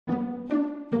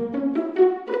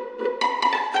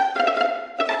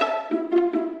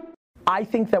I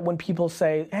think that when people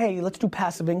say, hey, let's do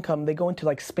passive income, they go into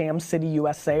like Spam City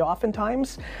USA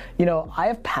oftentimes. You know, I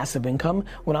have passive income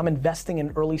when I'm investing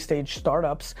in early stage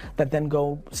startups that then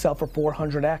go sell for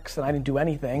 400x and I didn't do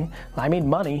anything. I made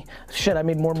money. Shit, I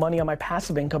made more money on my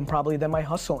passive income probably than my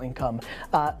hustle income.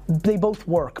 They both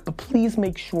work, but please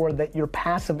make sure that your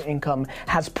passive income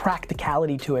has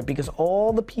practicality to it, because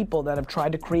all the people that have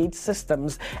tried to create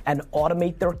systems and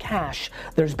automate their cash,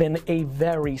 there's been a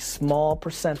very small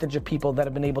percentage of people that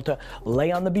have been able to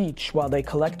lay on the beach while they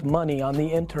collect money on the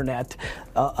internet.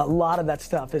 A lot of that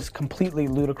stuff is completely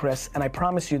ludicrous, and I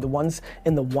promise you the ones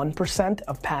in the 1%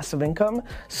 of passive income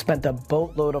spent a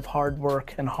boatload of hard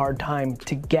work and hard time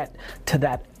to get to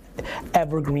that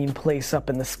evergreen place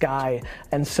up in the sky.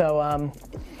 And so,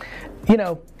 you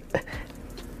know,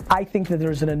 I think that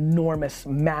there's an enormous,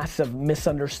 massive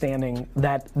misunderstanding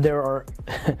that there are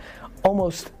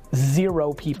almost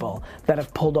zero people that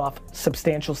have pulled off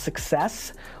substantial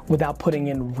success without putting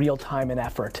in real time and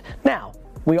effort. Now,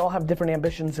 we all have different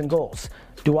ambitions and goals.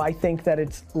 Do I think that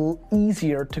it's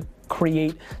easier to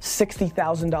create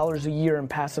 $60,000 a year in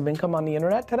passive income on the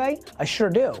internet today? I sure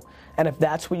do. And if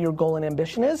that's what your goal and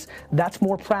ambition is, that's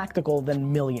more practical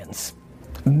than millions.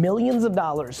 Millions of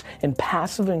dollars in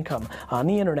passive income on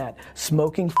the internet,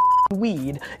 smoking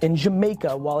weed in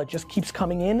Jamaica while it just keeps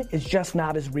coming in is just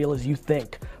not as real as you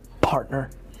think,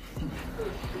 partner.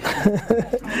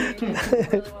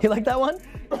 You like that one?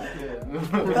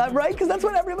 Yeah. Right? Because that's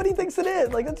what everybody thinks it is.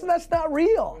 Like, that's not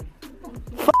real.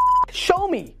 Show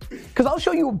me. Because I'll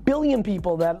show you a billion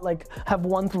people that like have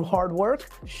won through hard work.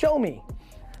 Show me.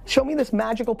 Show me this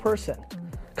magical person.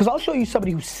 Because I'll show you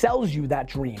somebody who sells you that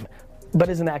dream, but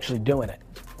isn't actually doing it.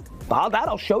 That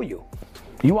I'll show you.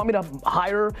 You want me to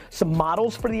hire some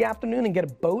models for the afternoon and get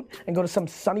a boat and go to some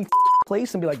sunny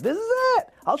place and be like, this is it?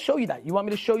 I'll show you that. You want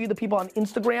me to show you the people on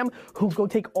Instagram who go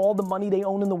take all the money they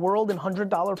own in the world in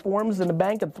 $100 forms in the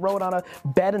bank and throw it on a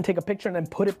bed and take a picture and then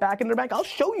put it back in their bank? I'll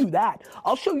show you that.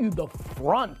 I'll show you the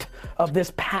front of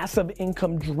this passive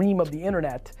income dream of the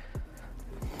internet.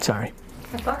 Sorry.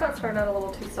 I thought that started out a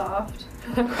little too soft.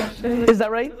 Is that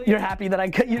right? You're happy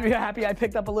that you're happy I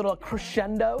picked up a little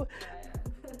crescendo?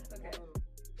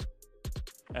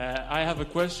 I have a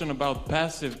question about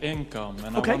passive income,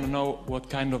 and okay. I want to know what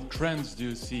kind of trends do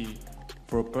you see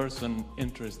for a person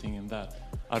interested in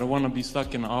that? I don't want to be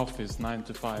stuck in an office 9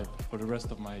 to 5 for the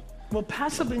rest of my... Well,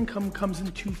 passive income comes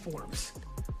in two forms.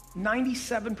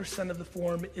 97% of the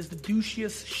form is the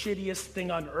douchiest, shittiest thing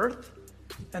on earth,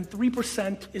 and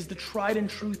 3% is the tried and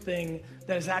true thing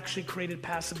that has actually created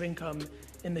passive income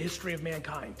in the history of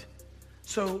mankind.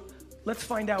 So let's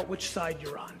find out which side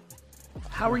you're on.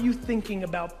 How are you thinking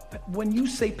about, when you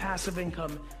say passive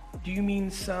income, do you mean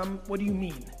what do you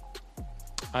mean?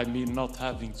 I mean not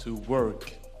having to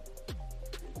work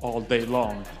all day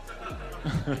long.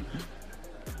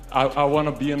 I want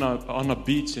to be on a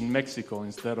beach in Mexico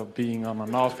instead of being on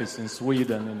an office in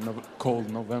Sweden in cold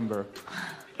November.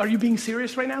 Are you being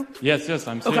serious right now? Yes,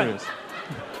 I'm serious.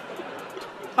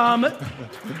 Okay.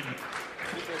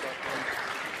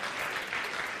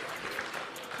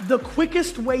 The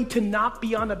quickest way to not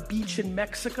be on a beach in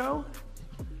Mexico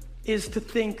is to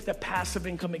think that passive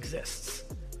income exists.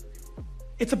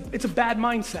 It's a bad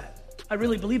mindset. I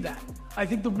really believe that. I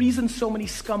think the reason so many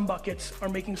scumbuckets are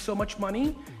making so much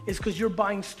money is because you're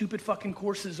buying stupid fucking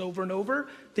courses over and over,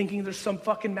 thinking there's some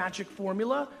fucking magic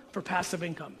formula for passive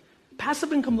income.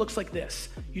 Passive income looks like this.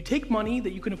 You take money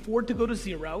that you can afford to go to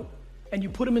zero, and you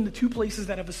put them into two places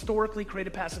that have historically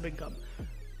created passive income.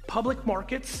 Public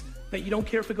markets, that you don't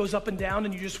care if it goes up and down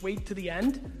and you just wait to the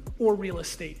end, or real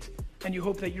estate, and you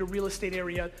hope that your real estate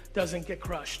area doesn't get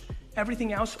crushed.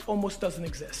 Everything else almost doesn't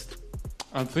exist.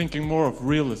 I'm thinking more of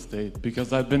real estate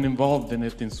because I've been involved in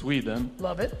it in Sweden.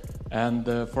 Love it. And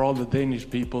for all the Danish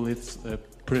people, it's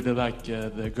pretty like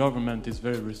the government is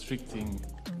very restricting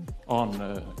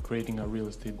on creating a real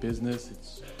estate business.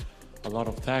 It's a lot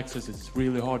of taxes. It's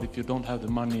really hard if you don't have the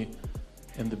money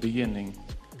in the beginning.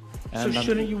 And so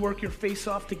shouldn't you work your face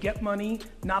off to get money,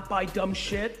 not buy dumb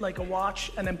shit like a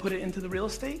watch and then put it into the real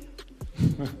estate?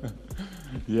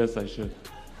 Yes, I should.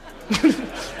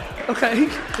 Okay.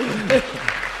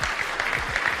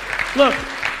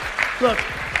 Look,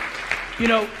 you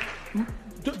know,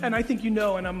 and I think you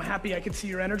know, and I'm happy I can see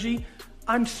your energy.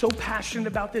 I'm so passionate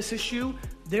about this issue.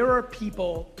 There are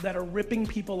people that are ripping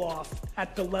people off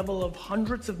at the level of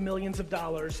hundreds of millions of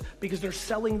dollars because they're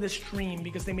selling this dream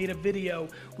because they made a video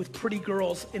with pretty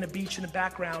girls in a beach in the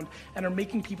background and are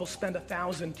making people spend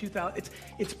 $1,000, $2,000.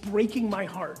 It's breaking my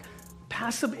heart.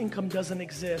 Passive income doesn't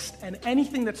exist, and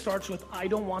anything that starts with I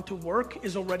don't want to work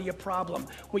is already a problem.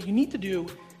 What you need to do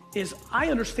is I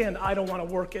understand I don't want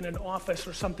to work in an office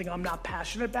or something I'm not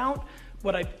passionate about.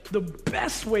 The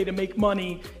best way to make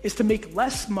money is to make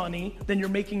less money than you're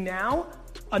making now,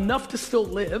 enough to still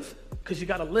live, because you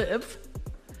gotta live,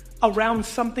 around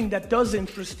something that does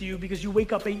interest you because you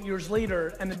wake up 8 years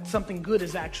later and something good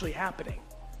is actually happening.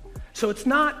 So it's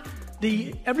not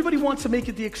everybody wants to make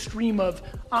it the extreme of,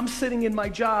 I'm sitting in my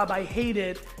job, I hate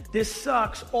it, this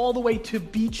sucks, all the way to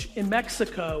beach in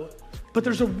Mexico, but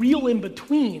there's a real in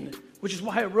between, which is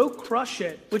why I wrote Crush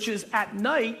It, which is at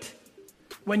night,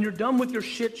 when you're done with your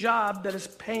shit job that is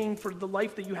paying for the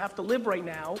life that you have to live right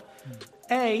now,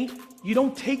 you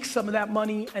don't take some of that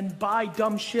money and buy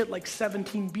dumb shit like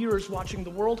 17 beers watching the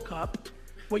World Cup.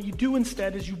 What you do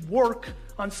instead is you work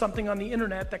on something on the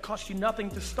internet that costs you nothing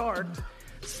to start,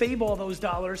 save all those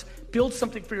dollars, build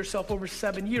something for yourself over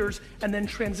 7 years, and then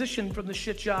transition from the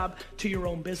shit job to your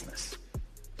own business.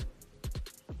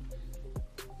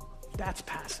 That's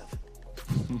passive.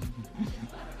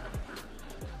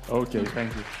 Okay,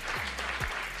 thank you.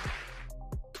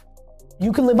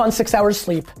 You can live on 6 hours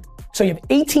sleep. So you have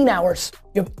 18 hours.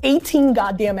 You have 18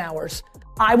 goddamn hours.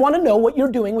 I want to know what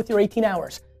you're doing with your 18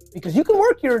 hours. Because you can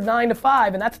work your 9 to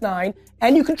 5, and that's 9,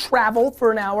 and you can travel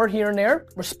for an hour here and there.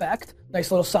 Respect.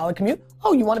 Nice little solid commute.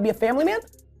 Oh, you want to be a family man?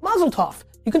 Mazel tov.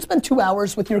 You can spend 2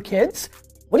 hours with your kids.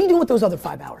 What are you doing with those other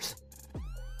 5 hours?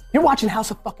 You're watching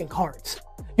House of fucking Cards.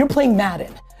 You're playing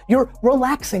Madden. You're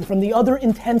relaxing from the other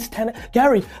intense 10.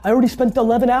 Gary, I already spent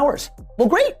 11 hours. Well,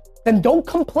 great. Then don't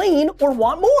complain or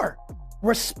want more.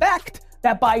 Respect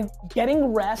that by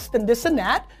getting rest and this and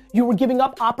that, you were giving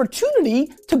up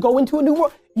opportunity to go into a new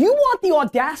world. You want the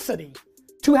audacity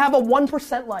to have a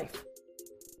 1% life.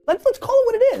 Let's call it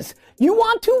what it is. You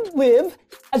want to live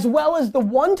as well as the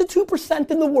 1 to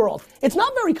 2% in the world. It's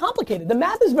not very complicated. The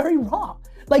math is very raw.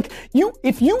 Like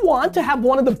if you want to have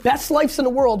one of the best lives in the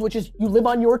world, which is you live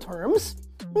on your terms,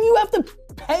 you have to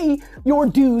pay your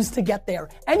dues to get there.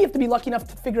 And you have to be lucky enough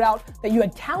to figure out that you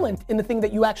had talent in the thing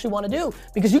that you actually want to do.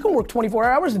 Because you can work 24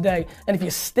 hours a day, and if you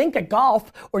stink at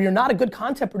golf, or you're not a good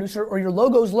content producer, or your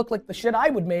logos look like the shit I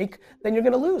would make, then you're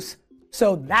gonna lose.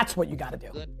 So that's what you gotta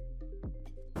do.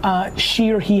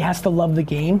 She or he has to love the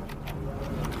game.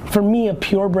 For me, a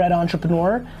purebred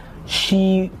entrepreneur,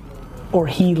 she or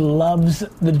he loves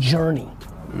the journey,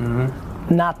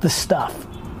 not the stuff.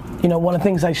 You know, one of the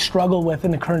things I struggle with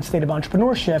in the current state of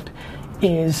entrepreneurship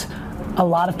is a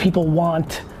lot of people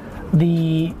want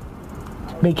the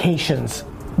vacations,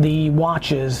 the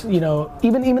watches, you know,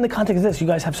 even the context of this, you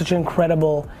guys have such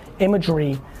incredible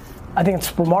imagery. I think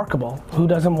it's remarkable. Who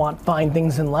doesn't want fine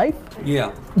things in life?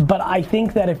 Yeah. But I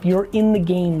think that if you're in the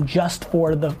game just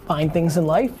for the fine things in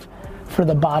life, for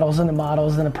the bottles and the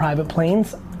models and the private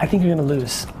planes, I think you're gonna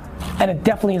lose. And it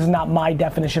definitely is not my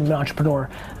definition of an entrepreneur.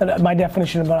 My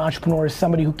definition of an entrepreneur is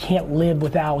somebody who can't live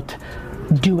without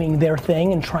doing their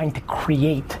thing and trying to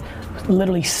create,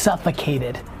 literally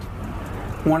suffocated.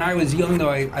 When I was young though,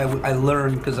 I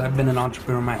learned, because I've been an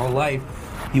entrepreneur my whole life,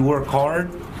 you work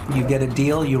hard, you get a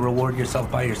deal, you reward yourself,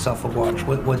 buy yourself a watch.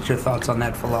 What's your thoughts on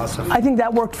that philosophy? I think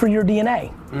that worked for your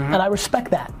DNA, and I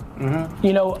respect that.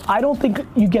 You know, I don't think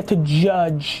you get to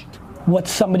judge what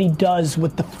somebody does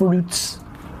with the fruits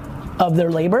of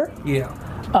their labor. Yeah.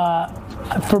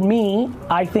 For me,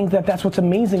 I think that that's what's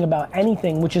amazing about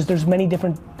anything, which is there's many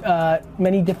different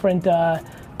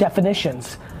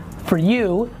definitions. For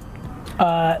you,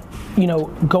 you know,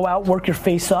 go out, work your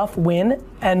face off, win,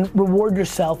 and reward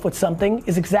yourself with something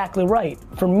is exactly right.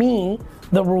 For me,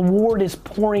 the reward is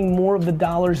pouring more of the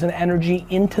dollars and energy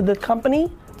into the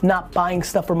company, not buying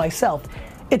stuff for myself.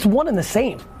 It's one and the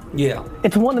same. Yeah.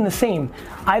 It's one and the same.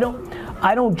 I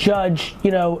don't judge,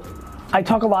 you know, I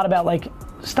talk a lot about like,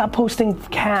 stop posting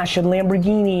cash and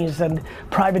Lamborghinis and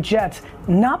private jets,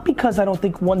 not because I don't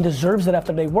think one deserves it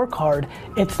after they work hard,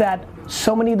 it's that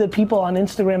so many of the people on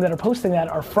Instagram that are posting that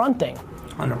are fronting.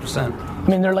 100%. I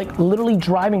mean, they're like literally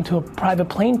driving to a private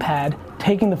plane pad,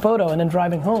 taking the photo and then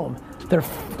driving home. They're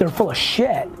full of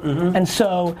shit. And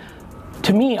so,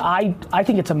 to me, I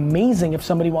think it's amazing if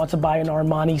somebody wants to buy an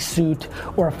Armani suit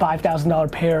or a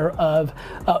 $5,000 pair of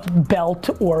belt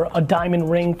or a diamond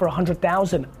ring for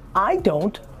 $100,000. I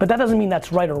don't, but that doesn't mean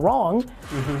that's right or wrong.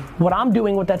 What I'm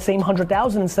doing with that same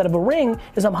 $100,000 instead of a ring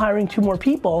is I'm hiring 2 more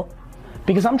people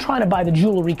because I'm trying to buy the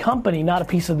jewelry company, not a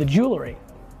piece of the jewelry.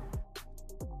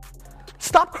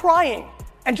 Stop crying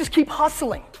and just keep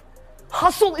hustling.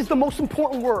 Hustle is the most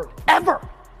important word ever.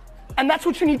 And that's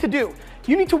what you need to do.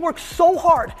 You need to work so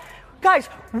hard. Guys,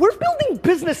 we're building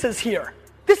businesses here.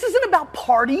 This isn't about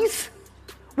parties.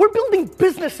 We're building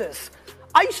businesses.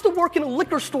 I used to work in a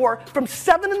liquor store from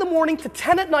 7 in the morning to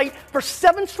 10 at night for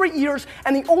 7 straight years,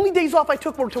 and the only days off I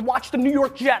took were to watch the New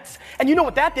York Jets. And you know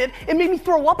what that did? It made me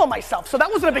throw up on myself, so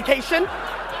that wasn't a vacation.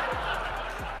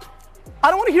 I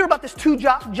don't want to hear about this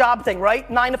two-job thing, right?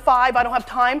 9 to 5, I don't have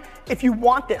time. If you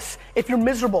want this, if you're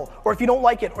miserable, or if you don't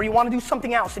like it, or you want to do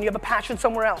something else and you have a passion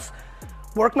somewhere else,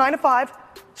 work 9 to 5,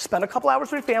 spend a couple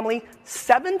hours with your family.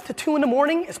 7 to 2 in the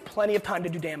morning is plenty of time to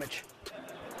do damage.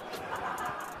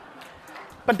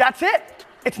 But that's it.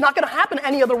 It's not going to happen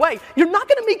any other way. You're not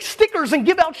going to make stickers and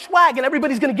give out swag and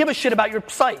everybody's going to give a shit about your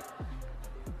site.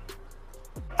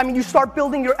 I mean, you start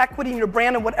building your equity and your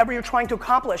brand and whatever you're trying to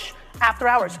accomplish after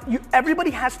hours.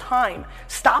 Everybody has time.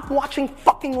 Stop watching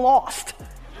fucking Lost.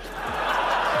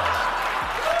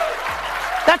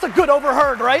 That's a good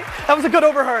overheard, right? That was a good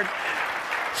overheard.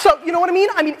 So, you know what I mean?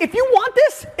 I mean, if you want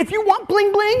this, if you want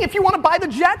bling bling, if you want to buy the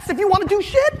jets, if you want to do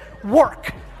shit,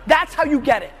 work. That's how you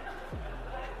get it.